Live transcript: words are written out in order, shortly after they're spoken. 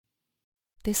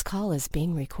This call is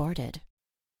being recorded.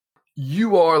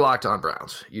 You are Locked On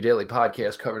Browns, your daily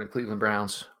podcast covering the Cleveland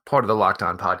Browns, part of the Locked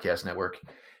On Podcast Network,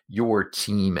 your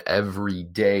team every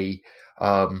day.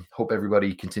 Hope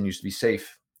everybody continues to be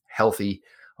safe, healthy,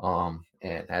 and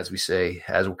as we say,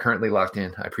 as we're currently locked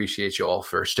in, I appreciate you all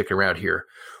for sticking around here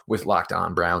with Locked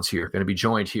On Browns here. Going to be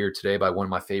joined here today by one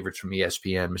of my favorites from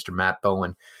ESPN, Mr. Matt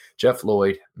Bowen, Jeff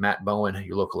Lloyd, Matt Bowen,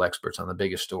 your local experts on the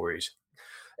biggest stories.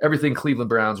 Everything Cleveland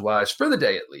Browns-wise, for the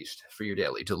day at least, for your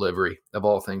daily delivery of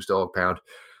all things Dog Pound.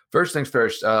 First things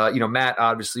first, Matt,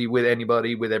 obviously, with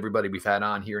everybody we've had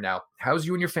on here now, how's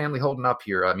you and your family holding up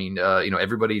here? I mean,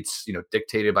 everybody's,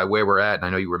 dictated by where we're at, and I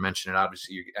know you were mentioning,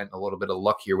 obviously, you're getting a little bit of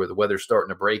luck here with the weather starting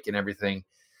to break and everything.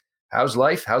 How's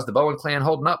life? How's the Bowen clan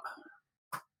holding up?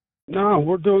 No,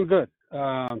 we're doing good.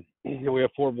 We have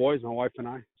 4 boys, my wife and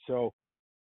I, so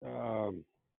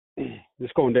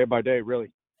just going day by day,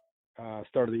 really.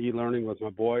 Started the e-learning with my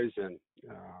boys, and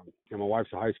my wife's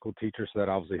a high school teacher, so that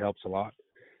obviously helps a lot.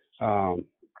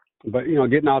 But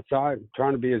getting outside,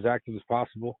 trying to be as active as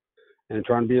possible, and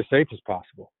trying to be as safe as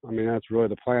possible. I mean, that's really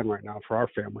the plan right now for our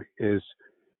family. Is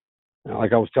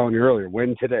like I was telling you earlier,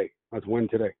 win today. Let's win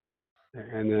today,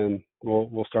 and then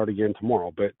we'll start again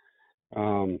tomorrow. But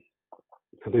I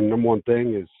think the number one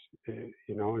thing is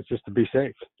it's just to be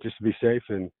safe,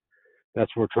 and that's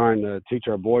what we're trying to teach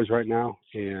our boys right now,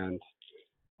 and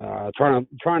trying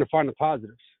to find the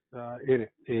positives in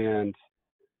it, and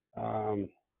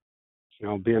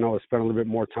being able to spend a little bit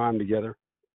more time together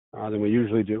than we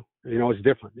usually do. It's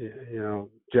different.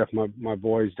 Jeff, my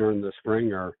boys during the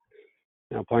spring are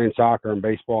playing soccer and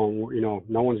baseball, and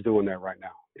no one's doing that right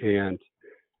now, and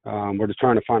we're just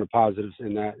trying to find the positives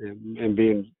in that and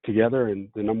being together. And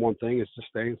the number one thing is just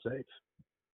staying safe.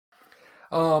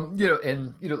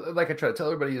 Like I try to tell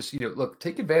everybody is, look,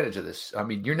 take advantage of this. I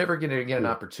mean, you're never going to get an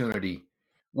opportunity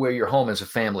where you're home as a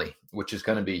family, which is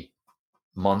going to be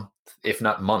month, if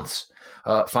not months.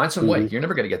 Find some way. You're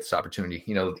never going to get this opportunity.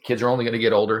 The kids are only going to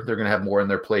get older. They're going to have more on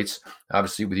their plates.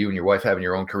 Obviously, with you and your wife having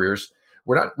your own careers,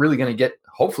 we're not really going to get,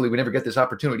 hopefully we never get this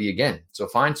opportunity again. So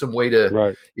find some way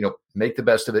to, make the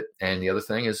best of it. And the other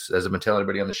thing is, as I've been telling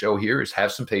everybody on the show here, is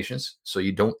have some patience so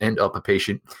you don't end up a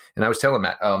patient. And I was telling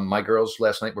Matt, my girls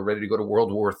last night were ready to go to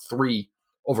World War III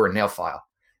over a nail file.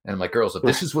 And I'm like, girls, if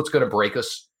this is what's going to break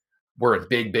us, we're in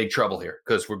big, big trouble here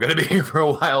because we're going to be here for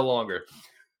a while longer.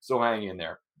 So hang in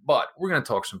there. But we're going to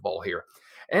talk some ball here.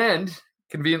 And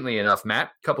conveniently enough,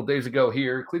 Matt, a couple days ago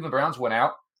here, Cleveland Browns went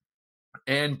out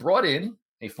and brought in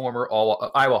a former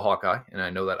Iowa Hawkeye, and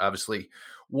I know that obviously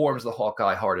warms the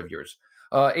Hawkeye heart of yours.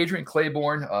 Adrian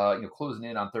Clayborn, closing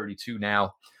in on 32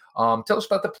 now. Tell us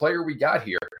about the player we got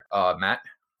here, Matt.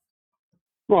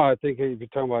 Well, I think if you're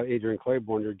talking about Adrian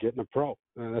Clayborn, you're getting a pro.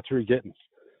 That's who you're getting.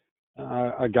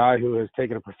 A guy who has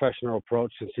taken a professional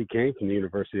approach since he came from the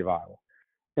University of Iowa.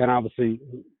 And obviously,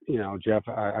 Jeff,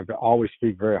 I've always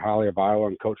speak very highly of Iowa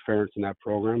and Coach Ferentz in that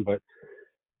program, but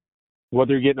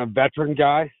whether you're getting a veteran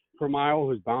guy from Iowa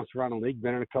who's bounced around the league,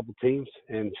 been in a couple teams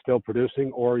and still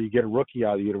producing, or you get a rookie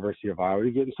out of the University of Iowa,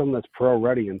 you're getting someone that's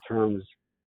pro-ready in terms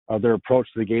of their approach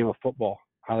to the game of football,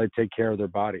 how they take care of their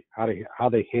body, how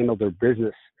they handle their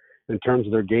business in terms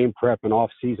of their game prep and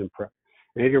off-season prep.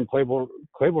 And Adrian Clayborn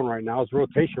right now is a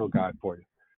rotational guy for you.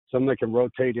 Someone that can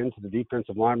rotate into the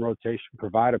defensive line rotation,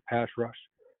 provide a pass rush,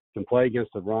 can play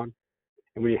against the run.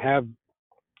 And when you have,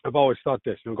 I've always thought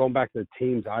this, going back to the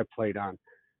teams I played on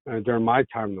during my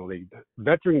time in the league,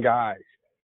 veteran guys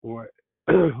who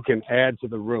can add to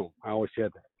the room. I always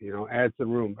said that, add to the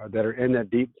room that are in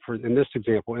that in this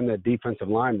example, in that defensive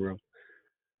line room.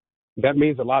 That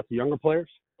means a lot to younger players.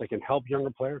 They can help younger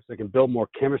players. They can build more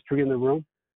chemistry in the room.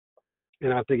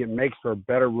 And I think it makes for a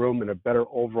better room and a better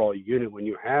overall unit when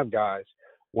you have guys,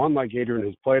 one like Adrian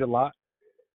who's played a lot,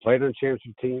 played on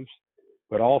championship teams,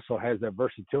 but also has that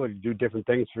versatility to do different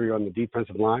things for you on the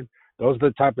defensive line. Those are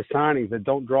the type of signings that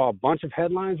don't draw a bunch of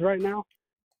headlines right now,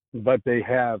 but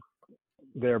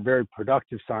they're very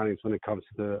productive signings when it comes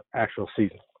to the actual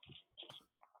season.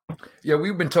 Yeah,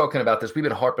 we've been talking about this. We've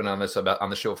been harping on this on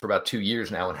the show for about 2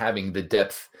 years now, and having the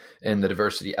depth and the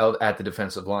diversity at the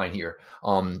defensive line here.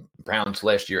 Browns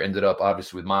last year ended up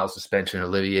obviously with Miles' suspension,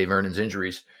 Olivier Vernon's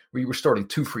injuries. We were starting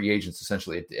 2 free agents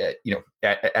essentially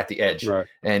at the edge, right.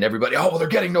 And everybody, they're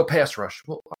getting no pass rush.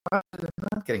 Well, they're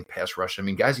not getting pass rush. I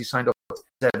mean, guys, you signed up with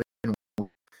 7.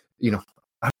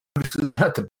 Obviously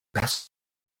not the best.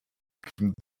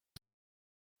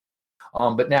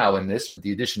 But now in this,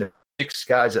 the addition of 6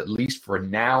 guys at least for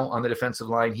now on the defensive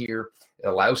line here, it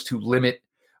allows to limit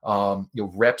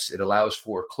reps. It allows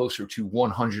for closer to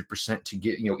 100% to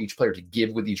get each player to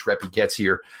give with each rep he gets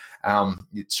here.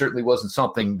 It certainly wasn't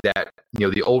something that,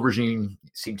 the old regime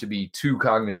seemed to be too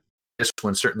cognizant. This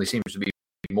one certainly seems to be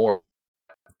more.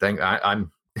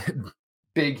 I'm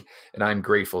big and I'm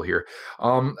grateful here.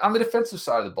 On the defensive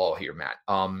side of the ball here, Matt,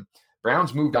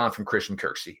 Browns moved on from Christian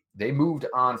Kirksey. They moved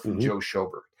on from Joe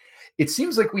Schobert. It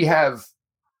seems like we have,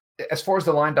 as far as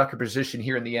the linebacker position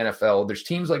here in the NFL, there's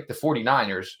teams like the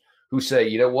 49ers who say,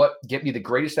 you know what, get me the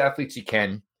greatest athletes you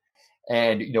can.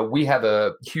 And, we have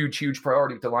a huge, huge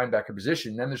priority with the linebacker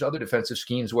position. Then there's other defensive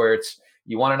schemes where it's,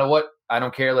 you want to know what? I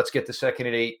don't care. Let's get the 2nd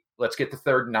and 8. Let's get the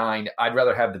 3rd and 9. I'd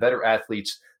rather have the better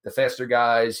athletes, the faster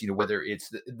guys, whether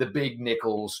it's the big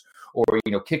nickels or,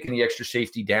 kicking the extra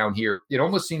safety down here. It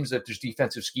almost seems that there's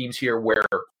defensive schemes here where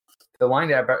the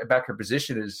linebacker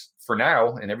position is, for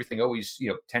now, and everything always,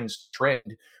 tends to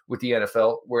trend with the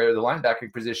NFL, where the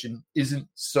linebacker position isn't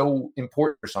so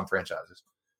important for some franchises.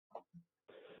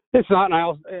 It's not.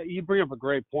 And you bring up a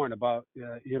great point about,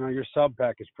 your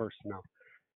sub-package personnel.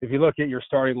 If you look at your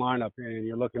starting lineup and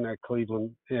you're looking at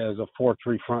Cleveland as a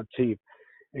 4-3 front team,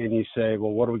 and you say,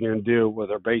 well, what are we going to do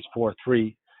with our base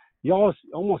 4-3? You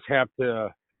almost have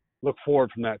to look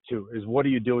forward from that too, is what do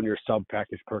you do in your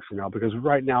sub-package personnel? Because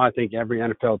right now I think every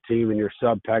NFL team in your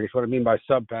sub-package, what I mean by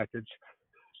sub-package,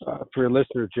 for your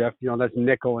listener, Jeff, that's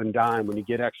nickel and dime when you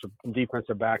get extra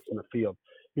defensive backs in the field.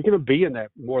 You're going to be in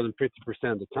that more than 50%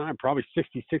 of the time, probably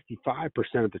 60, 65%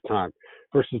 of the time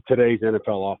versus today's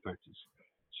NFL offenses.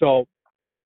 So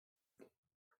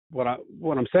what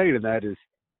I'm saying to that is,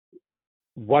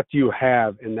 what do you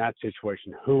have in that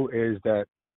situation? Who is that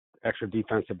extra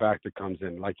defensive back that comes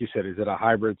in? Like you said, is it a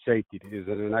hybrid safety? Is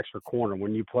it an extra corner?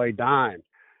 When you play dime,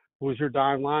 who's your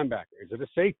dime linebacker? Is it a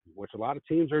safety, which a lot of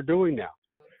teams are doing now,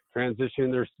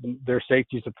 transitioning their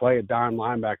safeties to play a dime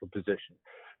linebacker position?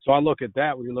 So I look at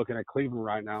that when you're looking at Cleveland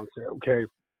right now and say, okay,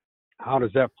 how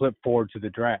does that flip forward to the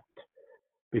draft?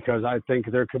 Because I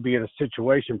think there could be a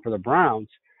situation for the Browns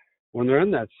when they're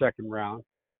in that 2nd round,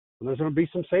 and there's going to be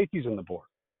some safeties on the board.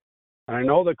 And I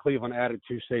know that Cleveland added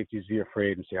 2 safeties via free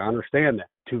agency. I understand that,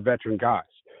 2 veteran guys.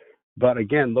 But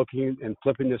again, looking and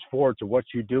flipping this forward to what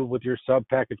you do with your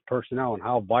sub-package personnel and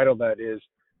how vital that is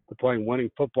to playing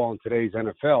winning football in today's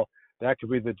NFL, that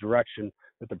could be the direction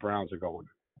that the Browns are going.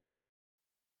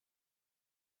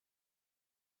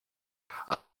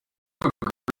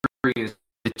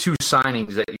 The 2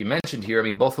 signings that you mentioned here, I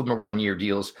mean, both of them are 1-year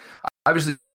deals.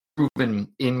 Obviously, proven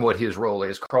in what his role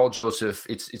is. Carl Joseph,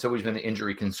 it's always been an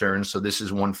injury concern, so this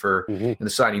is one for the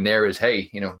signing there is, hey,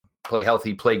 play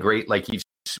healthy, play great, like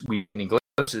we've seen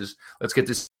glimpses. Let's get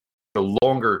this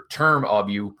longer term of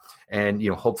you, and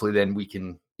hopefully then we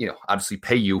can obviously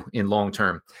pay you in long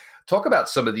term. Talk about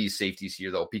some of these safeties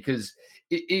here though, because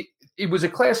it was a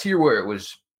class here where it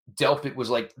was Delpit was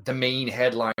like the main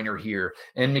headliner here,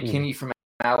 and McKinney from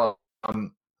Alabama.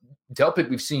 Delpit,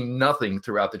 we've seen nothing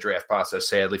throughout the draft process,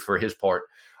 sadly, for his part.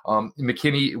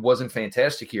 McKinney wasn't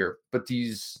fantastic here, but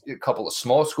a couple of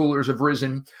small schoolers have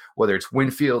risen, whether it's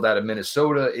Winfield out of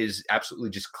Minnesota is absolutely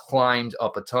just climbed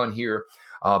up a ton here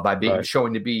by being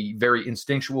showing to be very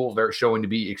instinctual, showing to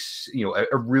be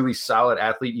a really solid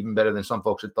athlete, even better than some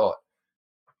folks had thought.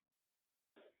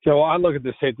 So I look at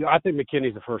this safety. I think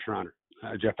McKinney's a first rounder,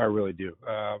 Jeff. I really do.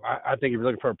 I think if you're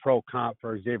looking for a pro comp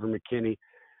for Xavier McKinney,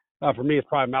 for me, it's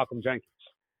probably Malcolm Jenkins.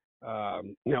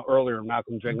 Earlier in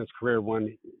Malcolm Jenkins' career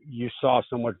when you saw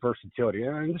so much versatility.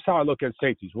 And this is how I look at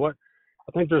safeties.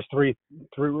 I think there's three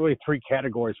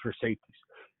categories for safeties.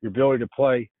 Your ability to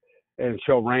play and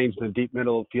show range in the deep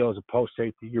middle of the field as a post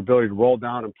safety, your ability to roll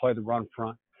down and play the run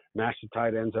front, match the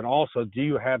tight ends, and also do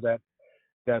you have that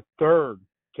third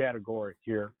category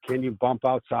here? Can you bump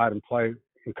outside and play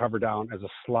and cover down as a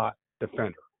slot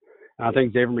defender? And I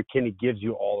think Xavier McKinney gives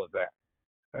you all of that.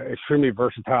 Extremely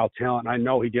versatile talent. I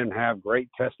know he didn't have great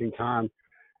testing time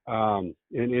in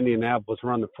Indianapolis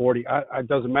around the 40. It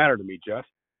doesn't matter to me, Jeff,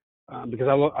 because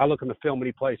I look in the film and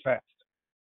he plays fast.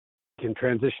 He can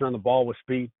transition on the ball with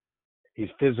speed. He's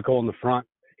physical in the front.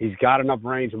 He's got enough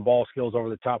range and ball skills over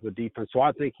the top of the defense. So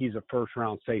I think he's a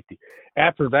first-round safety.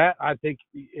 After that, I think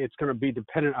it's going to be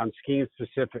dependent on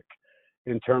scheme-specific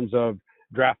in terms of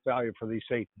draft value for these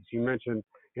safeties. You mentioned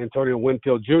Antonio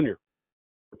Winfield Jr.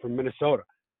 from Minnesota.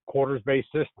 Quarters-based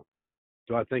system.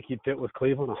 Do I think he'd fit with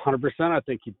Cleveland? 100% I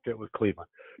think he'd fit with Cleveland.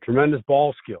 Tremendous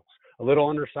ball skills. A little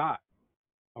undersized.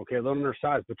 Okay, a little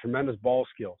undersized, but tremendous ball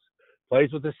skills.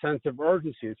 Plays with a sense of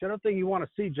urgency. It's the other thing you want to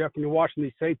see, Jeff, when you're watching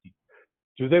these safeties.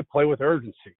 Do they play with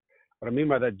urgency? What I mean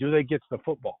by that, do they get to the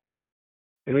football?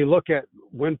 And we look at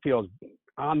Winfield's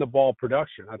on-the-ball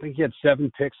production. I think he had 7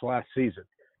 picks last season.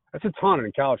 That's a ton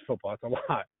in college football. That's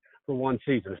a lot for one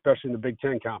season, especially in the Big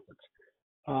Ten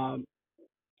Conference.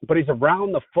 but he's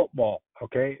around the football,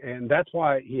 okay? And that's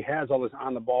why he has all this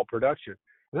on-the-ball production.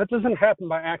 And that doesn't happen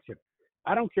by accident.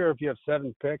 I don't care if you have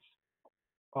 7 picks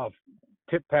of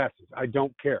tip passes. I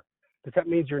don't care. But that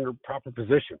means you're in the proper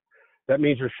position. That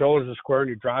means your shoulders are square and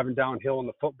you're driving downhill in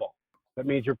the football. That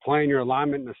means you're playing your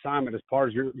alignment and assignment as part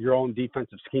of your own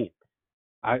defensive scheme.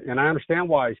 I understand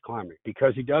why he's climbing,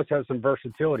 because he does have some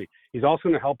versatility. He's also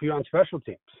going to help you on special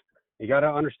teams. You got to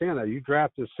understand that. You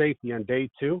draft a safety on day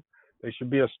 2, they should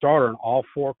be a starter in all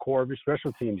 4 core of your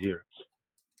special teams units.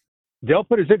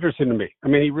 Delpit is interesting to me. I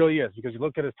mean, he really is, because you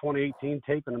look at his 2018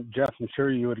 tape, and Jeff, I'm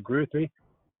sure you would agree with me.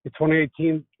 His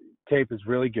 2018 tape is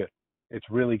really good. It's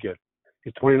really good.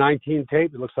 His 2019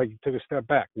 tape, it looks like he took a step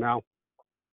back. Now,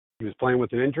 he was playing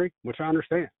with an injury, which I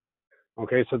understand.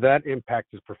 Okay, so that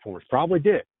impacted his performance. Probably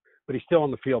did, but he's still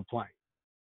on the field playing.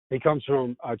 He comes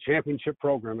from a championship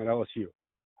program at LSU,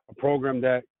 a program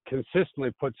that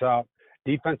consistently puts out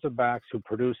defensive backs who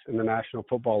produce in the National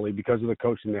Football League because of the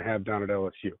coaching they have down at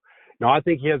LSU. Now, I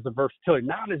think he has the versatility,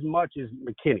 not as much as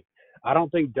McKinney. I don't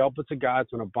think Delpit's a guy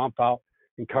that's going to bump out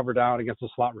and cover down against a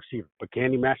slot receiver. But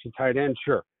can he match the tight end?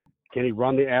 Sure. Can he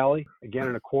run the alley, again,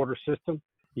 in a quarter system?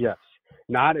 Yes.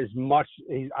 Not as much.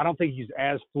 I don't think he's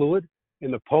as fluid in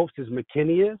the post as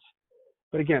McKinney is.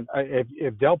 But again,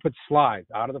 if Delpit slides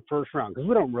out of the first round, because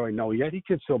we don't really know yet, he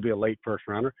could still be a late first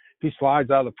rounder. If he slides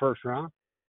out of the first round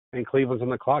and Cleveland's on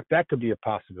the clock, that could be a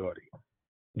possibility.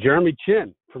 Jeremy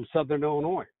Chin from Southern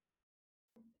Illinois,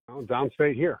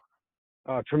 downstate here,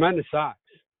 tremendous size,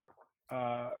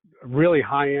 really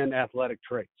high-end athletic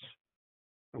traits.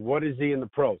 What is he in the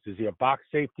pros? Is he a box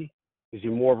safety? Is he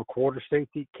more of a quarter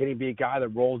safety? Can he be a guy that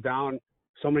rolls down?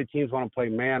 So many teams want to play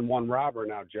man one robber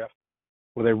now, Jeff,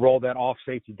 where they roll that off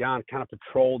safety down, kind of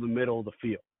patrol the middle of the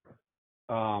field.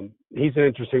 He's an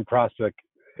interesting prospect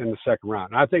in the second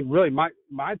round. And I think really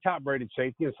my top-rated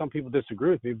safety, and some people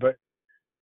disagree with me, but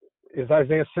is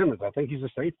Isaiah Simmons. I think he's a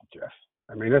safety, Jeff.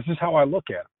 I mean, that's just how I look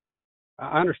at him.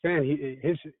 I understand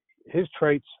his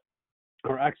traits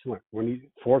are excellent. When he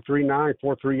 4.39,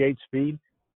 4.38 speed,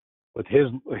 with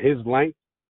his length,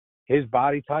 his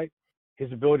body type,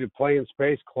 his ability to play in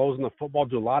space, closing the football,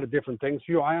 do a lot of different things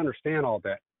for you. I understand all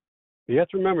that. But you have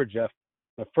to remember, Jeff,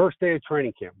 the first day of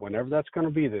training camp, whenever that's going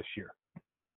to be this year,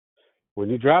 when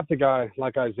you draft a guy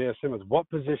like Isaiah Simmons, what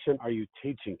position are you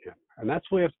teaching him? And that's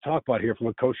what we have to talk about here from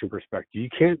a coaching perspective. You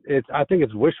can't. I think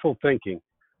it's wishful thinking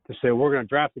to say we're going to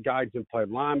draft a guy who can play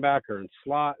linebacker and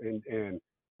slot and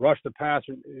rush the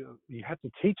passer. You have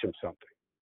to teach him something,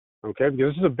 okay?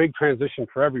 Because this is a big transition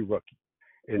for every rookie.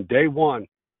 In day one,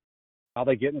 how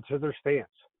they get into their stance,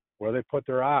 where they put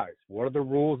their eyes, what are the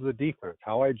rules of the defense,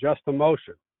 how I adjust the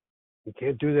motion. You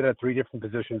can't do that at 3 different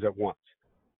positions at once.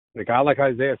 And a guy like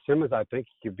Isaiah Simmons, I think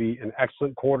he could be an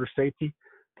excellent quarter safety,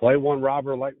 play one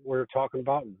robber like we were talking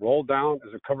about, roll down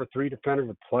as a cover 3 defender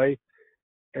to play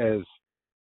as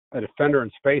a defender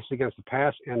in space against the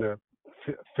pass and a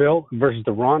fill versus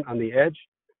the run on the edge.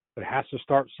 But it has to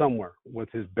start somewhere with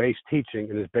his base teaching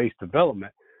and his base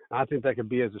development. And I think that could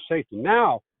be as a safety.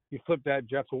 Now, you flip that,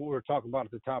 Jeff, to what we were talking about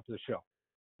at the top of the show.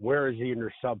 Where is he in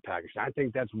their sub package? I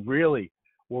think that's really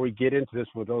where we get into this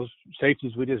with those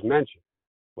safeties we just mentioned,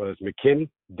 whether it's McKinney,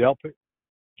 Delpit,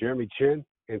 Jeremy Chin,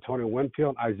 Antonio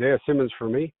Winfield, Isaiah Simmons for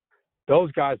me. Those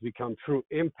guys become true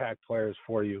impact players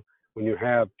for you when you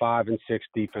have 5 and 6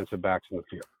 defensive backs in the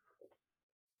field.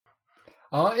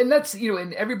 And that's,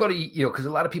 and everybody, because a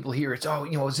lot of people hear it's,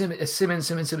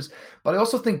 Simmons. But I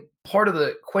also think part of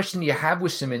the question you have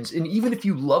with Simmons, and even if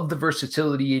you love the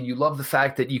versatility and you love the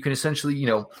fact that you can essentially,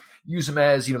 use him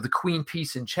as, the queen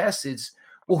piece in chess, is,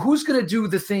 well, who's going to do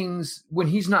the things when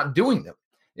he's not doing them?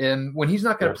 And when he's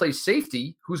not going to play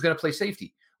safety, who's going to play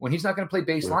safety? When he's not going to play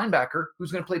base linebacker,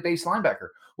 who's going to play base linebacker?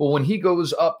 Well, when he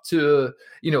goes up to,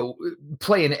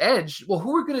 play an edge, well,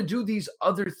 who are going to do these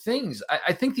other things?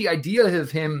 I think the idea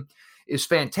of him is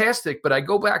fantastic, but I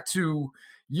go back to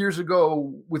years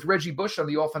ago with Reggie Bush on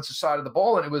the offensive side of the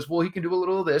ball, and it was, well, he can do a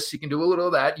little of this, he can do a little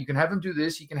of that, you can have him do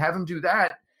this, you can have him do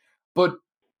that. But,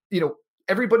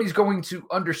 everybody's going to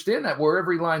understand that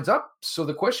wherever he lines up. So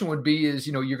the question would be is,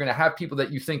 you're going to have people that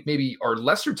you think maybe are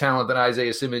lesser talented than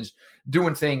Isaiah Simmons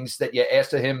doing things that you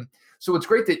asked of him. So it's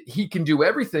great that he can do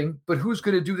everything, but who's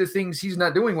going to do the things he's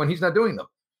not doing when he's not doing them?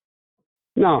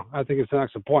 No, I think it's an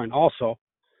excellent point. Also,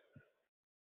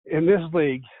 in this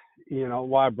league,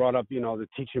 why I brought up, the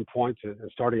teaching points and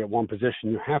starting at one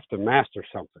position, you have to master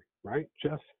something, right,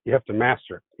 Jeff? You have to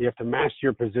master it. You have to master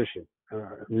your position.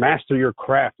 Master your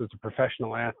craft as a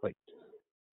professional athlete.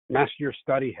 Master your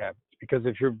study habits. Because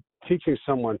if you're teaching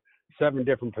someone 7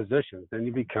 different positions, then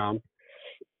you become,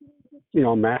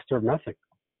 a master of nothing,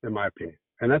 in my opinion.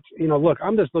 And that's, look,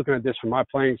 I'm just looking at this from my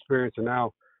playing experience and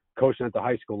now coaching at the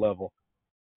high school level.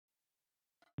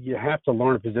 You have to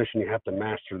learn a position. You have to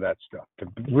master that stuff to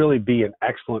really be an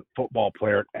excellent football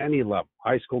player at any level,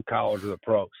 high school, college, or the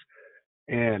pros.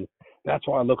 And that's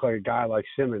why I look like a guy like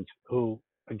Simmons, who,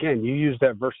 again, you use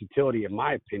that versatility, in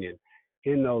my opinion,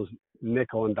 in those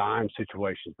nickel and dime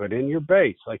situations. But in your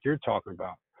base, like you're talking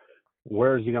about,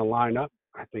 where is he going to line up?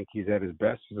 I think he's at his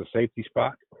best as a safety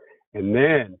spot. And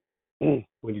then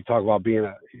when you talk about being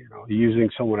using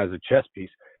someone as a chess piece,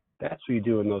 that's what you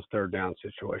do in those third down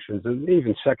situations, and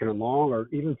even second and long, or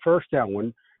even first down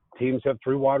when teams have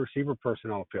 3 wide receiver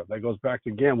personnel on the field. That goes back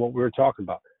to, again, what we were talking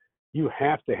about. You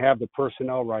have to have the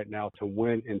personnel right now to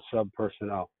win in sub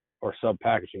personnel or sub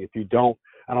packaging. If you don't,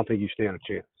 I don't think you stand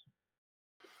a chance.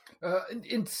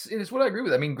 It's what I agree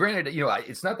with. I mean, granted,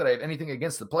 it's not that I have anything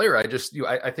against the player. I just,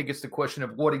 I think it's the question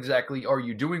of what exactly are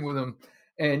you doing with him.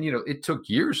 And, it took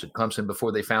years at Clemson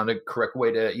before they found a correct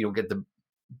way to, get the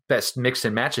best mix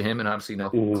and match of him. And obviously,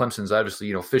 Clemson's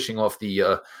obviously, fishing off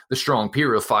the strong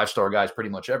pier of 5-star guys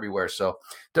pretty much everywhere. So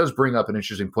it does bring up an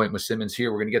interesting point with Simmons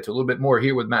here. We're going to get to a little bit more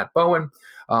here with Matt Bowen.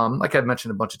 Like I've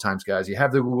mentioned a bunch of times, guys, you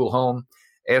have the Google Home.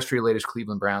 Ask for your latest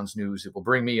Cleveland Browns news. It will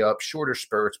bring me up shorter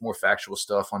spurts, more factual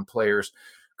stuff on players,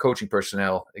 coaching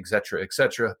personnel, et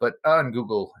cetera, but on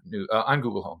Google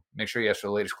Home. Make sure you ask for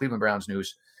the latest Cleveland Browns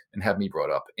news and have me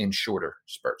brought up in shorter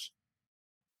spurts.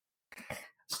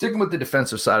 Sticking with the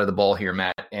defensive side of the ball here,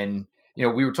 Matt, and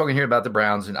we were talking here about the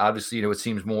Browns, and obviously, it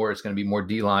seems it's going to be more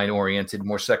D-line oriented,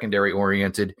 more secondary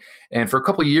oriented, and for a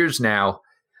couple of years now,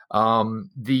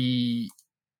 the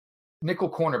nickel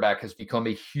cornerback has become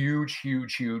a huge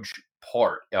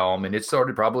part, and it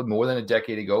started probably more than a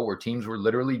decade ago, where teams were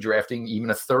literally drafting even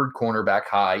a third cornerback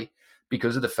high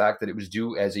because of the fact that it was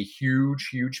due as a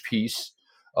huge piece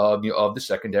of the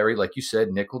secondary. Like you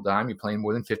said, nickel dime, you're playing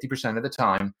more than 50% of the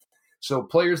time. So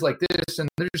players like this, and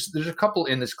there's a couple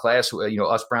in this class,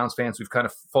 us Browns fans, we've kind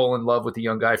of fallen in love with the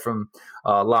young guy from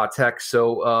La Tech.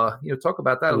 So, talk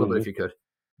about that a little bit if you could.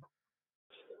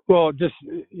 Well, just,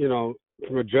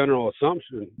 from a general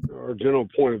assumption or general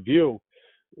point of view,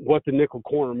 what the nickel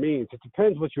corner means, it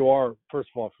depends what you are, first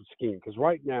of all, for scheme. Because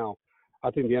right now,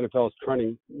 I think the NFL is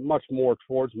trending much more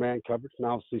towards man coverage. And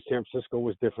obviously, San Francisco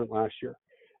was different last year.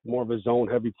 More of a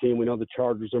zone-heavy team. We know the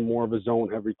Chargers are more of a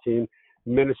zone-heavy team.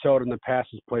 Minnesota in the past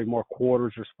has played more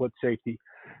quarters or split safety.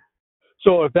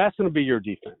 So if that's going to be your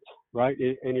defense, right,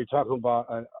 and you're talking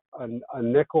about a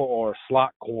nickel or a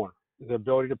slot corner, the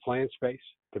ability to play in space,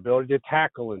 the ability to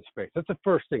tackle in space. That's the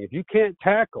first thing. If you can't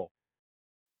tackle,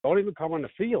 don't even come on the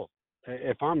field.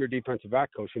 If I'm your defensive back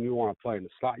coach and you want to play in the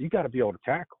slot, you got to be able to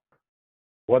tackle.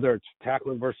 Whether it's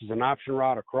tackling versus an option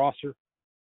route, a crosser,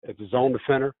 it's a zone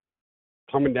defender,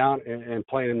 coming down and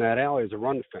playing in that alley as a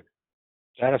run defender.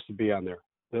 That has to be on there.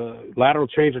 The lateral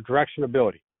change of direction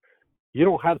ability. You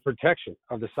don't have the protection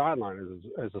of the sideline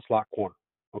as a slot corner.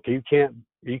 Okay, you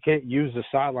can't use the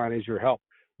sideline as your help.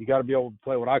 You got to be able to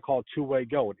play what I call two-way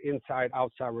go, an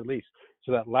inside-outside release.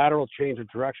 So that lateral change of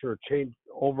direction or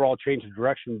overall change of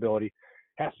direction ability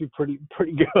has to be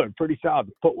pretty good, pretty solid.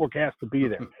 The footwork has to be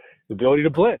there. The ability to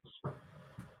blitz.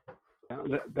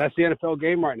 That's the NFL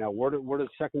game right now. Where does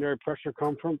secondary pressure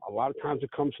come from? A lot of times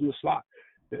it comes from the slot.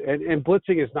 And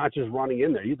blitzing is not just running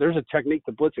in there. There's a technique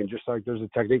to blitzing, just like there's a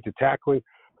technique to tackling,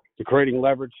 to creating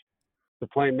leverage, to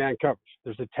playing man coverage.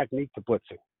 There's a technique to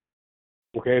blitzing.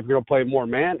 Okay, if you're going to play more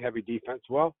man-heavy defense,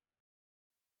 well,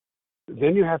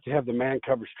 then you have to have the man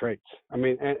coverage traits. I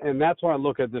mean, and that's why I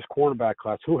look at this cornerback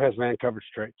class. Who has man coverage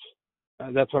traits?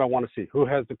 That's what I want to see. Who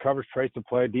has the coverage traits to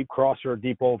play a deep crosser or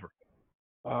deep over?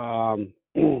 To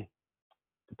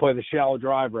play the shallow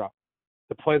drive route,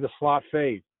 to play the slot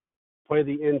fade, play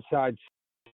the inside,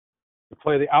 to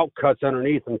play the out cuts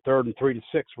underneath in 3rd and 3 to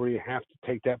 6 where you have to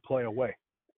take that play away.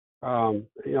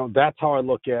 That's how I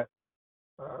look at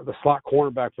the slot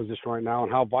cornerback position right now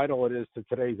and how vital it is to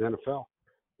today's NFL,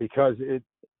 because it,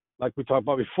 like we talked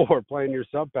about before, playing your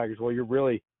sub package, well, you're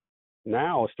really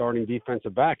now a starting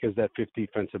defensive back as that 5th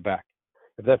defensive back.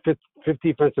 If that fifth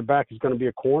defensive back is going to be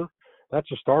a corner, that's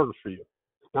a starter for you.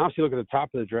 Now, if you look at the top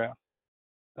of the draft,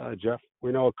 Jeff,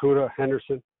 we know Okudah,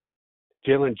 Henderson,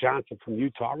 Jalen Johnson from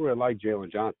Utah. I really like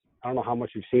Jalen Johnson. I don't know how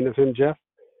much you've seen of him, Jeff.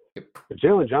 But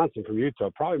Jalen Johnson from Utah,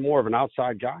 probably more of an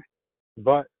outside guy,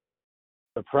 but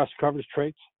the press coverage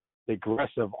traits, the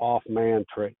aggressive off-man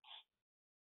traits.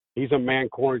 He's a man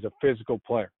corner. He's a physical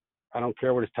player. I don't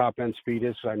care what his top-end speed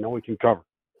is, because I know he can cover.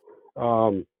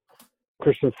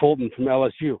 Christian Fulton from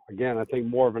LSU. Again, I think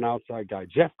more of an outside guy.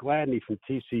 Jeff Gladney from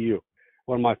TCU,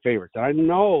 one of my favorites. And I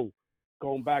know,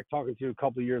 going back talking to you a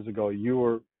couple of years ago, you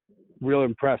were real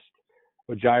impressed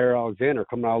with Jair Alexander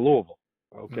coming out of Louisville.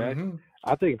 Okay, Mm-hmm.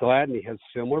 I think Gladney has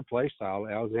a similar play style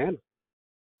to Alexander.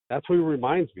 That's what he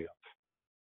reminds me of.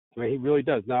 I mean, he really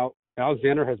does. Now,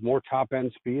 Alexander has more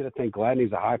top-end speed. I think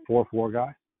Gladney's a high 4.4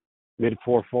 guy, mid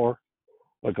 4.4.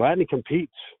 But Gladney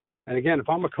competes. And again, if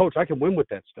I'm a coach, I can win with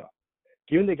that stuff.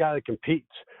 Give me the guy that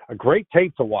competes. A great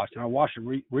tape to watch, and I watched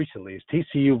it recently, is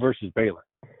TCU versus Baylor.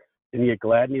 And you get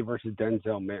Gladney versus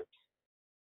Denzel Mims.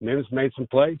 Mims made some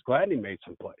plays. Gladney made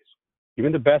some plays.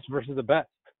 Even the best versus the best.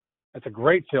 That's a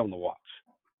great film to watch.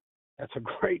 That's a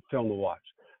great film to watch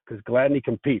because Gladney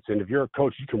competes. And if you're a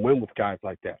coach, you can win with guys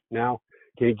like that. Now,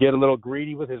 can he get a little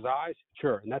greedy with his eyes?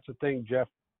 Sure. And that's the thing, Jeff,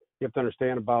 you have to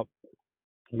understand about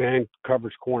man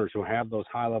coverage corners who have those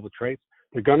high-level traits.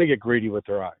 They're going to get greedy with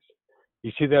their eyes.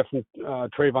 You see that from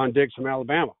Trayvon Diggs from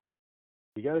Alabama.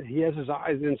 He has his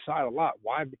eyes inside a lot.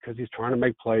 Why? Because he's trying to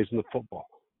make plays in the football.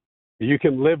 You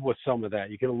can live with some of that.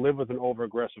 You can live with an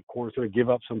over-aggressive corner. It's going to give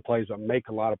up some plays, but make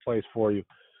a lot of plays for you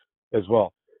as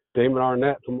well. Damon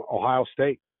Arnett from Ohio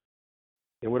State.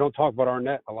 And we don't talk about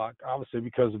Arnett a lot, obviously,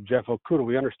 because of Jeff Okudah.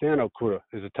 We understand Okudah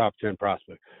is a top 10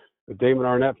 prospect. But Damon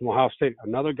Arnett from Ohio State,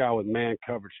 another guy with man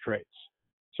coverage traits.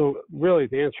 So really,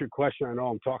 to answer your question, I know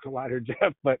I'm talking a lot here,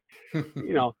 Jeff, but,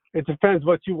 it depends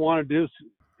what you want to do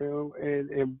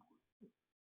and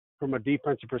from a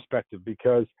defensive perspective,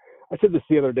 because I said this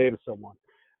the other day to someone.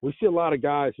 We see a lot of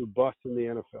guys who bust in the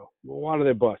NFL. Well, why do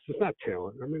they bust? It's not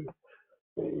talent. I mean,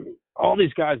 all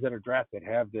these guys that are drafted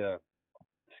have the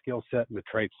skill set and the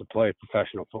traits to play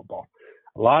professional football.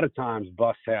 A lot of times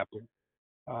busts happen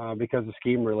because of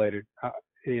scheme-related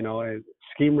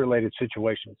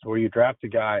situations where you draft a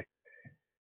guy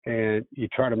and you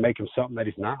try to make him something that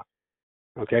he's not.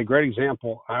 Okay, a great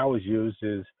example I always use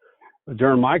is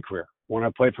during my career when I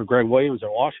played for Greg Williams at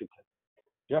Washington.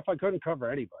 Jeff, I couldn't cover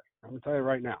anybody. I'm going to tell you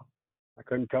right now. I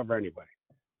couldn't cover anybody.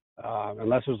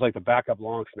 Unless it was like the backup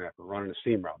long snapper running a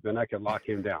seam route. Then I could lock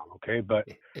him down, okay? But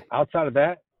outside of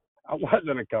that, I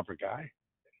wasn't a cover guy.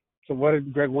 So what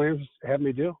did Greg Williams have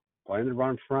me do? Play in the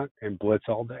run front and blitz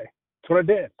all day. That's what I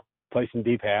did. Play some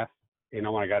deep half. When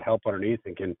I got help underneath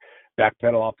and can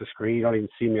backpedal off the screen. You don't even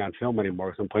see me on film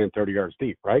anymore because I'm playing 30 yards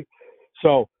deep, right?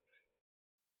 So,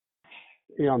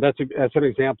 that's an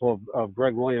example of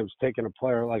Greg Williams taking a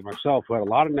player like myself who had a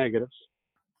lot of negatives,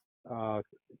 can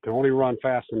only run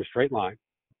fast in a straight line,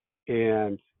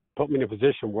 and put me in a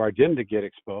position where I didn't get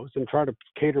exposed and try to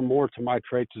cater more to my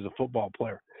traits as a football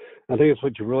player. I think it's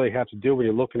what you really have to do when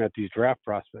you're looking at these draft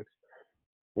prospects,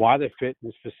 why they fit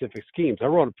in specific schemes. I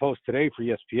wrote a post today for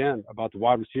ESPN about the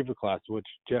wide receiver class, which,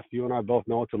 Jeff, you and I both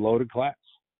know it's a loaded class,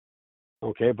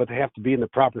 okay? But they have to be in the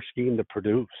proper scheme to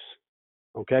produce.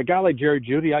 Okay, a guy like Jerry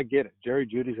Jeudy, I get it. Jerry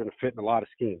Judy's going to fit in a lot of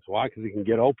schemes. Why? Because he can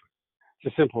get open.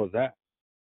 It's as simple as that.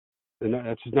 And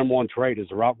that's his number one trait is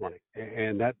the route running.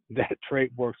 And that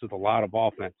trait works with a lot of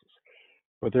offenses.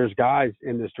 But there's guys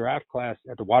in this draft class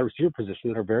at the wide receiver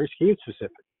position that are very scheme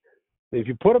specific. And if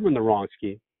you put them in the wrong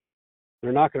scheme,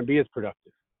 they're not going to be as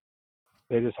productive.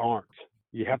 They just aren't.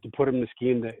 You have to put them in the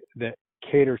scheme that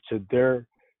caters to their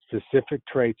specific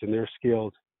traits and their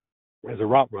skills as a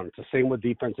route runner. It's the same with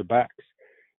defensive backs.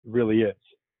 It really is.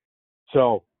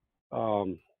 So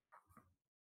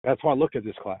that's why I look at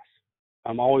this class.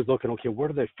 I'm always looking, okay, where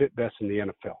do they fit best in the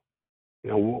NFL?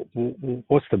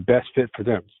 What's the best fit for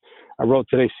them? I wrote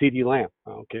today CeeDee Lamb.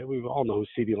 Okay, we all know who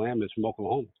CeeDee Lamb is from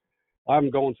Oklahoma. I'm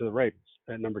going to the Ravens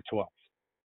at number 12.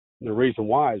 And the reason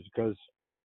why is because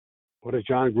what does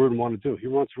John Gruden want to do? He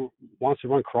wants to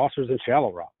run crossers and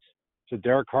shallow routes. So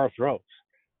Derek Carr throws.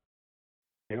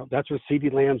 That's where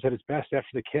CeeDee Lamb's at his best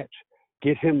after the catch.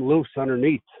 Get him loose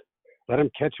underneath. Let him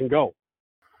catch and go.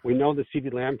 We know that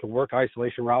CeeDee Lamb can work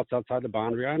isolation routes outside the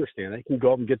boundary. I understand that. He can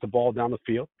go up and get the ball down the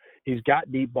field. He's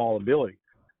got deep ball ability.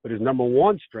 But his number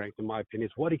one strength, in my opinion,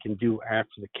 is what he can do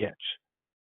after the catch.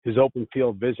 His open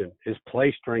field vision, his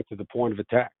play strength at the point of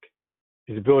attack,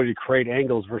 his ability to create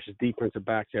angles versus defensive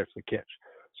backs after the catch.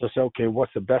 So say, okay,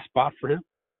 what's the best spot for him?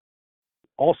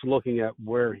 Also looking at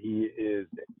where he is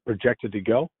projected to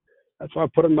go. That's why I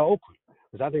put him to Oakland,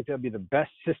 because I think that'd be the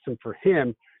best system for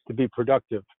him to be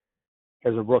productive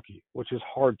as a rookie, which is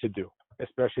hard to do,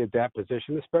 especially at that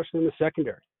position, especially in the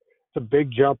secondary. It's a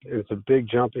big jump, and it's a big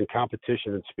jump in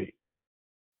competition and speed.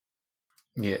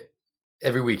 Yeah.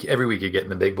 Every week you're getting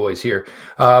the big boys here.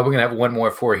 We're going to have one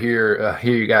more for here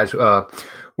you guys,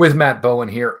 with Matt Bowen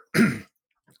here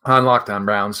on Locked On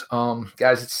Browns.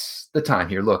 Guys, it's the time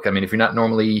here. Look, I mean, if you're not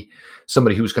normally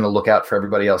somebody who's going to look out for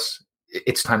everybody else,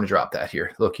 it's time to drop that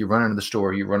here. Look, you're running to the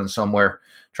store, you're running somewhere,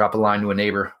 drop a line to a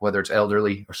neighbor, whether it's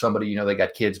elderly or somebody, they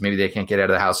got kids, maybe they can't get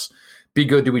out of the house. Be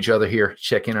good to each other here.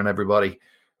 Check in on everybody.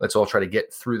 Let's all try to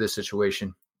get through this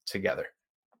situation together.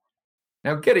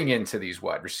 Now, getting into these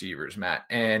wide receivers, Matt,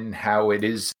 and how it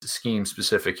is scheme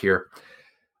specific here.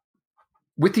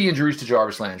 With the injuries to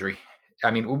Jarvis Landry,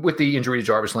 with the injury to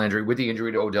Jarvis Landry, with the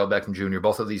injury to Odell Beckham Jr.,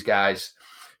 both of these guys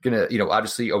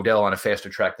obviously Odell on a faster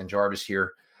track than Jarvis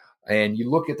here. And you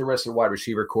look at the rest of the wide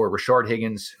receiver core, Rashard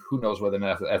Higgins, who knows whether or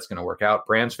not that's going to work out.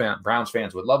 Browns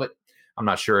fans would love it. I'm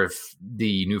not sure if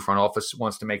the new front office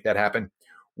wants to make that happen.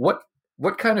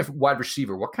 What kind of wide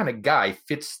receiver, what kind of guy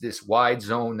fits this wide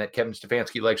zone that Kevin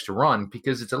Stefanski likes to run?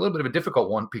 Because it's a little bit of a difficult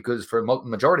one because for the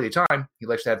majority of the time, he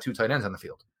likes to have two tight ends on the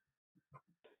field.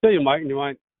 So you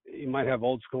might have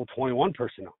old school 21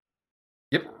 personnel.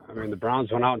 Yep. I mean, the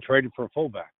Browns went out and traded for a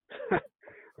fullback,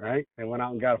 right? They went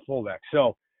out and got a fullback.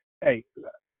 So, hey,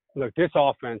 look, this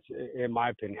offense, in my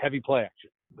opinion, heavy play action.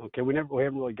 Okay, we haven't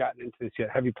really gotten into this yet.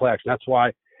 Heavy play action. That's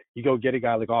why you go get a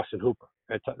guy like Austin Hooper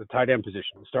at the tight end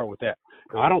position. We'll start with that.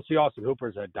 Now, I don't see Austin Hooper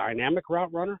as a dynamic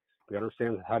route runner. He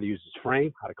understands how to use his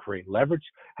frame, how to create leverage,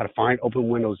 how to find open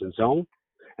windows in zone.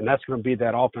 And that's going to be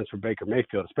that offense for Baker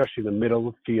Mayfield, especially in the middle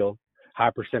of the field,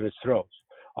 high percentage throws.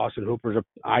 Austin Hooper is an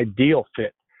ideal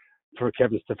fit for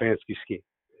Kevin Stefanski's scheme.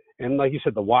 And like you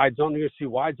said, the wide zone, you're going to see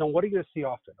wide zone. What are you going to see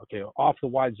often? Okay, off the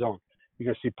wide zone, you're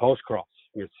going to see post cross.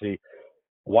 You're going to see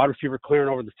a wide receiver clearing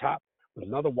over the top with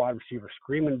another wide receiver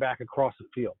screaming back across the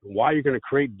field. And why you're going to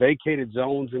create vacated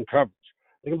zones and coverage.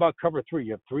 Think about cover 3.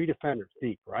 You have 3 defenders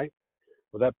deep, right?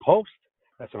 With that post,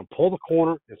 that's going to pull the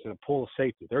corner. It's going to pull the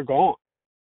safety. They're gone.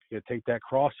 You're going to take that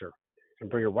crosser and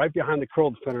bring it right behind the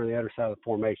curl defender on the other side of the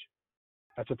formation.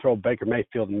 That's a throw Baker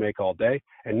Mayfield can make all day.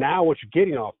 And now what you're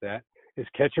getting off that is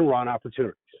catch and run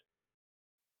opportunities.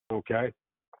 Okay?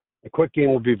 The quick game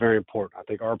will be very important. I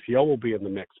think RPO will be in the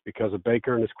mix because of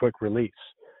Baker and his quick release.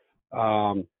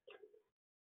 To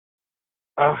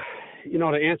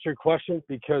answer your question,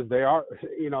 because they are,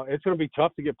 it's going to be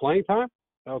tough to get playing time.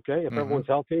 Okay? If everyone's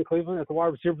healthy in Cleveland at the wide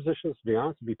receiver position, to be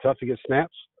honest, it'd be tough to get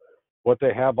snaps. What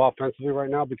they have offensively right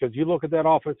now, because you look at that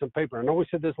offense on paper. I know we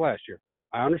said this last year.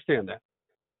 I understand that.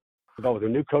 But with a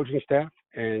new coaching staff,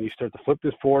 and you start to flip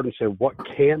this forward and say, what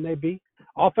can they be?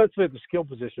 Offensively, at the skill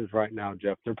positions right now,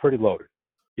 Jeff, they're pretty loaded.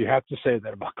 You have to say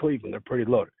that about Cleveland. They're pretty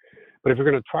loaded. But if you're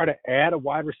going to try to add a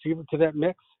wide receiver to that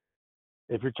mix,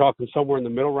 if you're talking somewhere in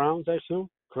the middle rounds, I assume,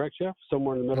 correct, Jeff?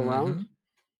 Somewhere in the middle rounds?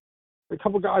 A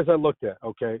couple guys I looked at,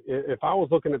 okay. If I was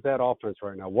looking at that offense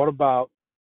right now, what about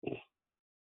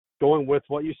going with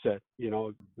what you said,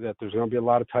 that there's going to be a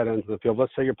lot of tight ends in the field.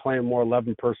 Let's say you're playing more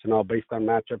 11 personnel based on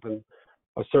matchup and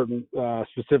a certain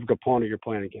specific opponent you're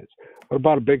playing against. What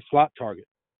about a big slot target?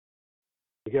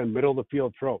 Again, middle of the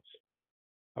field throws.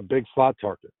 A big slot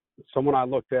target. Someone I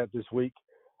looked at this week,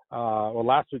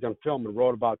 last week on film and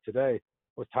wrote about today,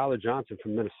 was Tyler Johnson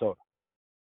from Minnesota.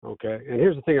 Okay, and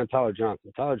here's the thing on Tyler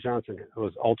Johnson. Tyler Johnson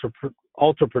was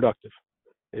ultra productive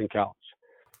in college.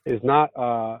 Is not,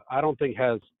 I don't think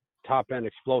has top-end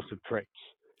explosive traits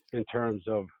in terms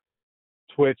of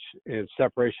twitch and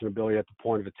separation ability at the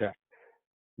point of attack.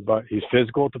 But he's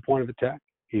physical at the point of attack.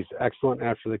 He's excellent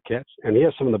after the catch. And he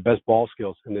has some of the best ball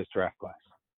skills in this draft class.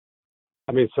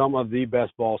 I mean, some of the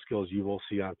best ball skills you will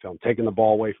see on film, taking the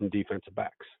ball away from defensive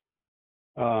backs.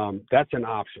 That's an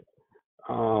option.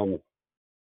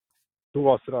 Who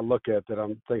else did I look at that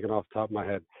I'm thinking off the top of my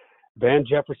head? Van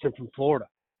Jefferson from Florida.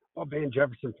 Oh, Van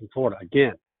Jefferson from Florida.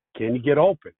 Again, can you get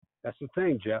open? That's the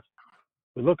thing, Jeff.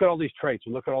 We look at all these traits.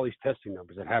 We look at all these testing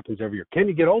numbers. It happens every year. Can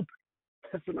you get open?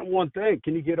 That's the number one thing.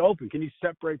 Can you get open? Can you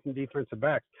separate from defensive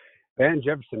backs? Van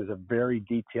Jefferson is a very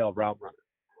detailed route runner.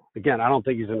 Again, I don't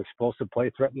think he's an explosive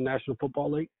play threat in the National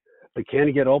Football League. But can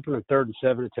he get open in 3rd and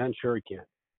 7 and 10? Sure he can.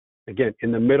 Again,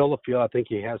 in the middle of the field, I think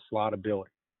he has slot ability.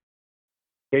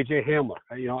 KJ Hamler.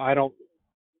 I don't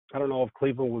know if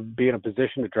Cleveland would be in a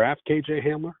position to draft KJ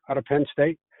Hamler out of Penn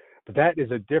State. But that is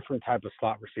a different type of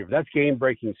slot receiver. That's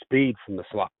game-breaking speed from the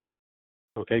slot.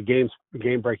 Okay,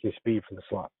 game-breaking speed from the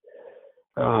slot.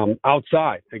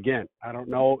 Outside, again, I don't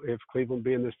know if Cleveland would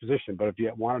be in this position, but if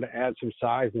you wanted to add some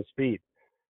size and speed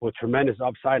with tremendous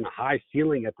upside and a high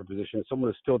ceiling at the position, someone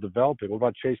is still developing. What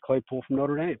about Chase Claypool from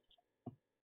Notre Dame?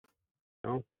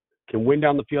 Can win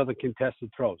down the field and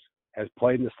contested throws. Has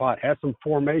played in the slot. Has some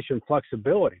formation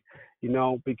flexibility.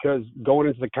 Because going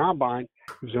into the combine,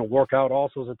 he's going to work out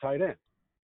also as a tight end.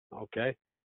 Okay?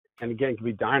 And again, can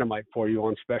be dynamite for you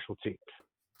on special teams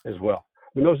as well.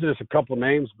 I mean, those are just a couple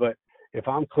names, but if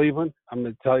I'm Cleveland, I'm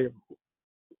going to tell you,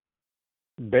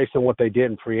 based on what they did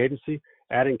in free agency,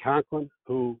 adding Conklin,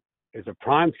 who is a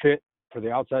prime fit for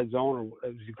the outside zone, or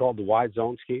as you call it, the wide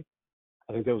zone scheme.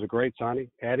 I think that was a great signing.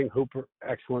 Adding Hooper,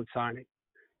 excellent signing.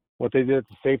 what they did at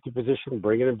the safety position,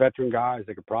 bringing in veteran guys.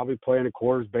 They could probably play in a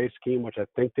quarters-based scheme, which I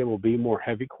think they will be more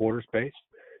heavy quarters-based.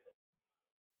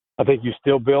 I think you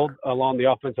still build along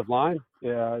the offensive line.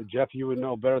 Jeff, you would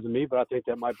know better than me, but I think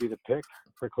that might be the pick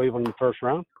for Cleveland in the first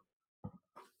round.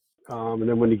 And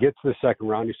then when you get to the second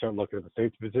round, you start looking at the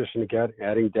safety position again,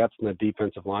 adding depth in the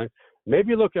defensive line.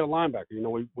 Maybe look at a linebacker. You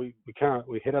know, we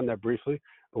hit on that briefly,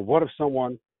 but what if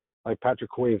someone like Patrick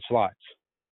Queen slides?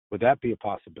 Would that be a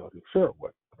possibility? Sure, it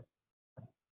would.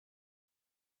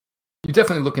 You're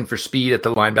definitely looking for speed at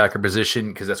the linebacker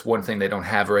position because that's one thing they don't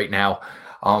have right now.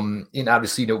 And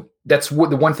obviously, you know, that's the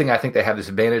one thing I think they have this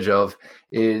advantage of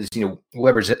is, you know,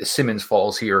 whoever Simmons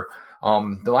falls here.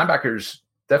 The linebackers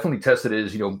definitely tested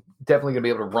as, you know, definitely going to be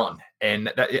able to run.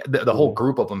 And the whole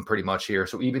group of them pretty much here.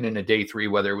 So even in a day three,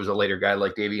 whether it was a later guy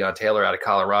like Davion Taylor out of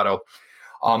Colorado,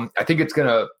 I think it's going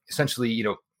to essentially, you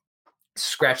know,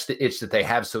 scratch the itch that they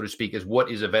have, so to speak, is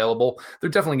what is available. They're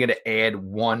definitely going to add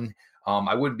one.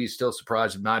 I wouldn't be still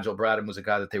surprised if Nigel Bradham was a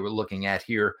guy that they were looking at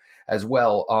here as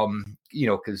well. You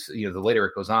know, because, you know, the later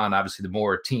it goes on, obviously, the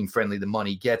more team friendly the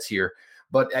money gets here.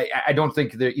 But I don't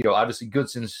think that, you know, obviously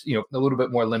Goodson's, you know, a little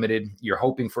bit more limited. You're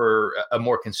hoping for a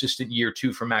more consistent year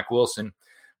two for Mack Wilson.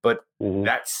 But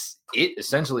that's it,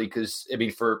 essentially, because, I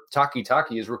mean, for Taki,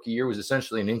 his rookie year was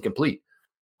essentially an incomplete.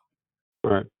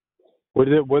 All right.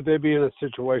 Would they be in a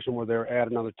situation where they're add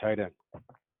another tight end? I'm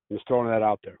just throwing that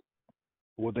out there.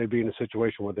 Would they be in a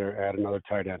situation where they're add another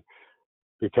tight end?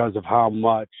 Because of how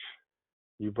much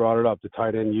you brought it up, the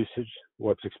tight end usage,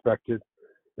 what's expected.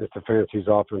 If the Fantasy's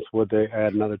offense, would they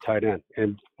add another tight end?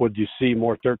 And would you see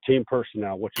more 13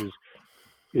 personnel, which is,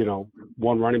 you know,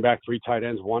 one running back, three tight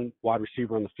ends, one wide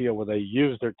receiver on the field, where they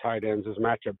use their tight ends as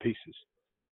matchup pieces?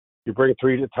 You bring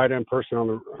three tight end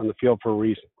personnel on the field for a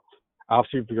reason.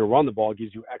 Obviously, if you're going to run the ball, it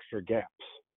gives you extra gaps.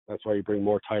 That's why you bring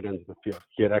more tight ends in the field.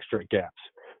 You get extra gaps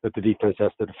that the defense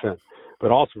has to defend.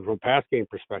 But also from a pass game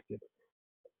perspective,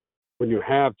 when you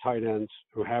have tight ends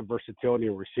who have versatility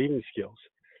and receiving skills,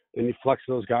 then you flex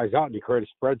those guys out and you create a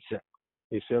spread set.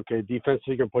 You say, okay, defense,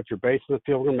 you're going to put your base in the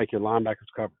field. We're going to make your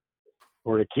linebackers cover.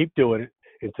 We're going to keep doing it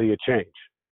until you change,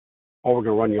 or we're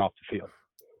going to run you off the field.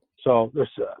 So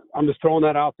I'm just throwing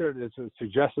that out there. It's a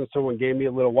suggestion someone gave me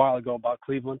a little while ago about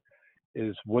Cleveland,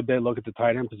 is would they look at the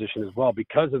tight end position as well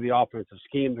because of the offensive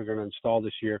scheme they're going to install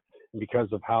this year and because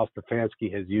of how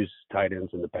Stefanski has used tight ends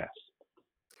in the past.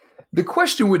 The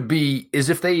question would be is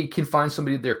if they can find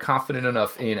somebody they're confident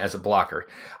enough in as a blocker.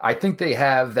 I think they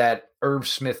have that Irv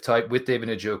Smith type with David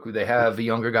Njoku. They have a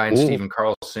younger guy in Steven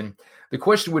Carlson. The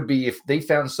question would be if they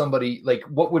found somebody, like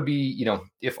what would be, you know,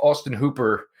 if Austin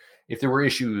Hooper, if there were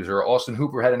issues or Austin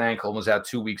Hooper had an ankle and was out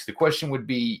 2 weeks, the question would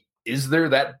be, is there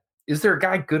a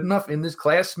guy good enough in this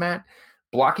class, Matt,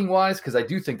 blocking wise? Because I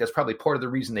do think that's probably part of the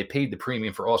reason they paid the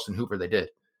premium for Austin Hooper they did.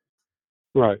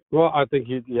 Right. Well, I think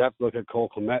you have to look at Cole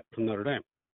Kmet from Notre Dame.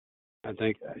 I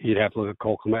think you'd have to look at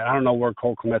Cole Kmet. I don't know where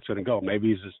Cole Kmet's going to go.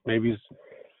 Maybe he's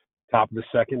top of the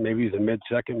second. Maybe he's a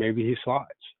mid-second. Maybe he slides.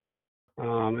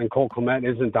 And Cole Kmet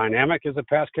isn't dynamic as a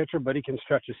pass catcher, but he can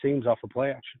stretch the seams off of play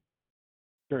action.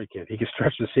 Sure he can. He can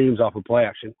stretch the seams off of play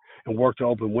action and work to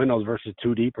open windows versus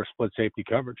two deep or split safety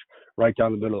coverage right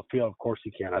down the middle of the field. Of course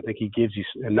he can. I think he gives you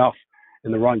enough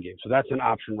in the run game. So that's an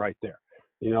option right there.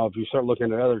 You know, if you start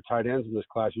looking at other tight ends in this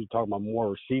class, you're talking about more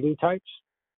receiving types.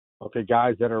 Okay,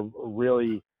 guys that are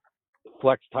really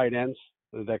flex tight ends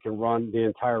that can run the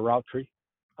entire route tree.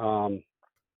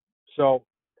 So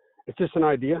it's just an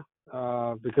idea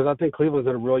because I think Cleveland's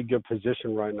in a really good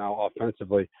position right now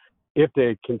offensively if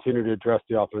they continue to address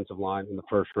the offensive line in the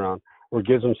first round, or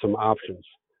gives them some options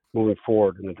moving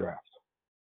forward in the draft.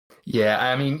 Yeah,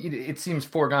 I mean, it seems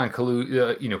foregone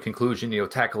conclusion,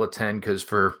 tackle at 10, because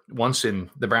for once in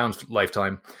the Browns'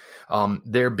 lifetime,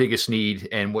 their biggest need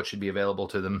and what should be available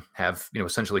to them have,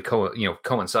 essentially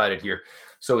coincided here.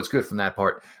 So it's good from that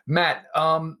part. Matt,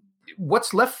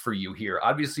 what's left for you here?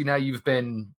 Obviously now you've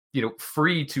been,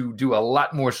 free to do a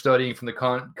lot more studying from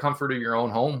the comfort of your own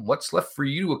home. What's left for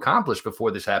you to accomplish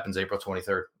before this happens April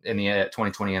 23rd in the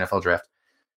 2020 NFL draft?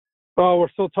 Well, we're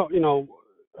still talking,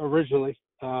 originally,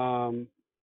 our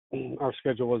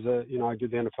schedule was, I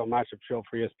did the NFL matchup show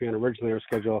for ESPN. Originally, our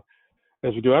schedule,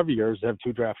 as we do every year, is to have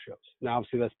two draft shows. Now,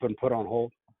 obviously, that's been put on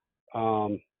hold.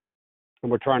 And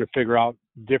we're trying to figure out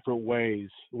different ways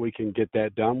we can get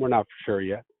that done. We're not for sure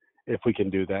yet if we can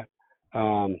do that.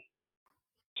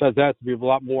 So that to be a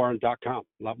lot more on .com,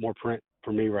 a lot more print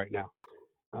for me right now.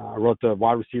 I wrote the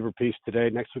wide receiver piece today.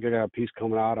 Next week, I got a piece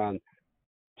coming out on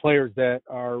players that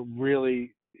are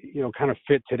really, kind of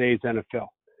fit today's NFL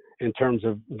in terms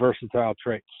of versatile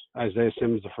traits. Isaiah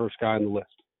Simmons, the first guy on the list.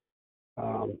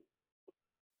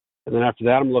 And then after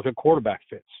that, I'm going to look at quarterback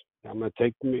fits. I'm going to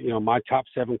take, my top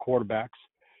 7 quarterbacks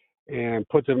and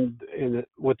put them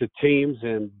with the teams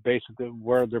and basically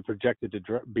where they're projected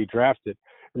to be drafted.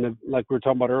 And like we were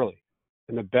talking about earlier,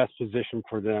 in the best position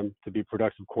for them to be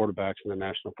productive quarterbacks in the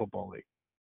National Football League.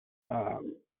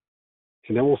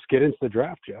 And then we'll get into the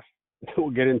draft, Jeff. We'll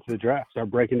get into the draft, start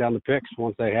breaking down the picks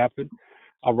once they happen.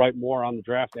 I'll write more on the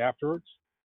draft afterwards.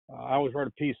 I always write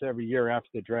a piece every year after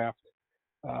the draft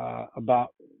about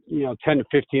 10 to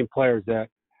 15 players that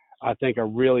I think are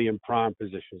really in prime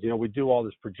positions. We do all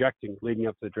this projecting leading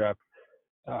up to the draft.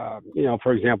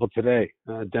 For example, today,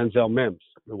 Denzel Mims,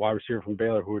 the wide receiver from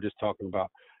Baylor, who we were just talking about.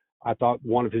 I thought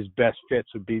one of his best fits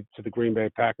would be to the Green Bay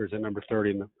Packers at number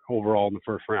 30 overall in the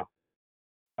first round.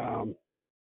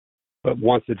 But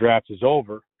once the draft is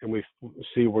over and we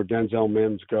see where Denzel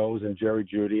Mims goes and Jerry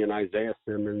Jeudy and Isaiah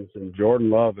Simmons and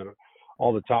Jordan Love and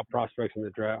all the top prospects in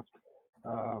the draft,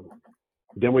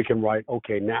 then we can write,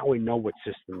 okay, now we know what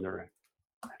system they're in.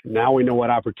 Now we know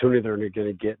what opportunity they're going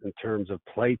to get in terms of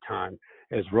play time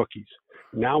as rookies.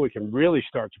 Now we can really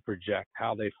start to project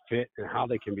how they fit and how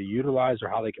they can be utilized or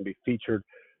how they can be featured,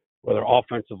 whether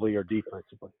offensively or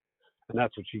defensively. And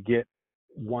that's what you get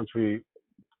once we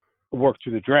work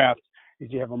through the draft,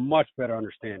 is you have a much better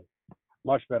understanding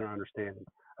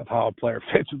of how a player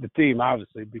fits with the team,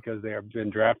 obviously, because they have been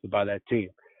drafted by that team.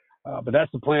 But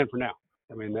that's the plan for now.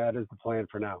 That is the plan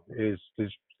for now, is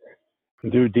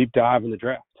do a deep dive in the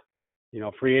draft.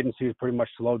 Free agency is pretty much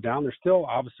slowed down. There's still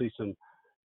obviously some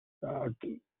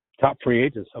top free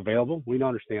agents available. We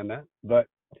understand that. But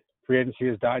free agency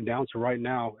has died down. So right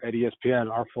now at ESPN,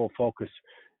 our full focus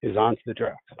is onto the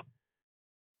draft.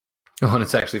 Oh, and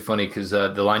it's actually funny because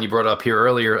the line you brought up here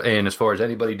earlier, and as far as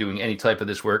anybody doing any type of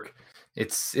this work,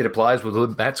 it applies with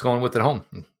what Matt's going with at home.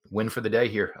 Win for the day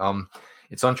here.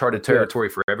 It's uncharted territory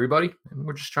for everybody, and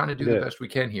we're just trying to do the best we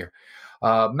can here.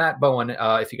 Matt Bowen,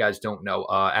 if you guys don't know,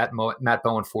 at Matt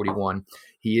Bowen 41,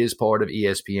 he is part of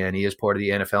ESPN. He is part of the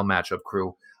NFL Matchup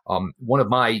crew. One of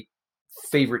my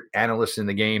favorite analysts in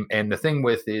the game, and the thing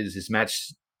with is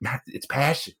Matt's it's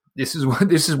passion. This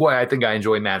is why I think I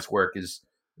enjoy Matt's work. Is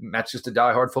Matt's just a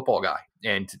diehard football guy,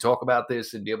 and to talk about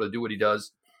this and be able to do what he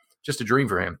does, just a dream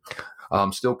for him.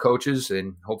 Still coaches,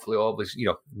 and hopefully all this, we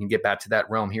can get back to that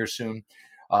realm here soon.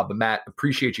 But Matt,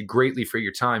 appreciate you greatly for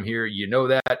your time here.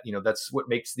 That's what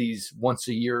makes these once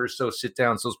a year or so sit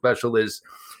down so special. Is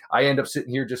I end up sitting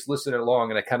here just listening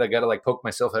along, and I kind of got to poke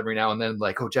myself every now and then,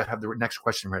 oh, Jeff, have the next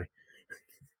question ready.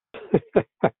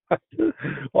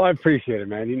 Well, I appreciate it,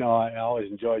 man. I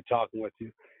always enjoy talking with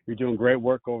you. You're doing great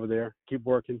work over there. Keep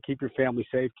working. Keep your family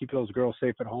safe. Keep those girls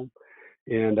safe at home.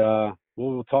 And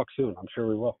we'll talk soon. I'm sure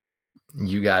we will.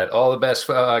 You got it. All the best,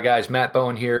 guys. Matt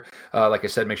Bowen here. Like I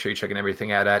said, make sure you're checking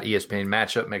everything out at ESPN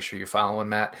Matchup. Make sure you're following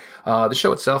Matt. The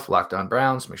show itself, Locked On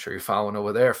Browns. Make sure you're following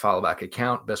over there. Follow back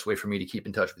account. Best way for me to keep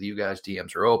in touch with you guys.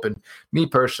 DMs are open. Me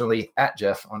personally, at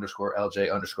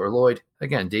Jeff_LJ_Lloyd.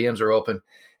 Again, DMs are open.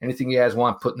 Anything you guys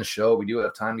want put in the show. We do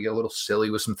have time to get a little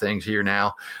silly with some things here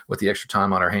now with the extra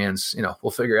time on our hands.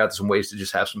 We'll figure out some ways to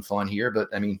just have some fun here. But,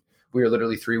 we are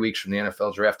literally 3 weeks from the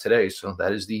NFL draft today. So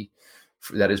that is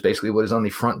basically what is on the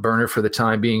front burner for the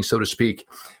time being, so to speak.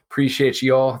 Appreciate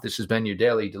you all. This has been your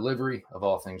daily delivery of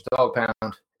all things Dog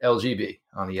Pound, LGB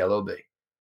on the LOB.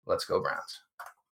 Let's go Browns.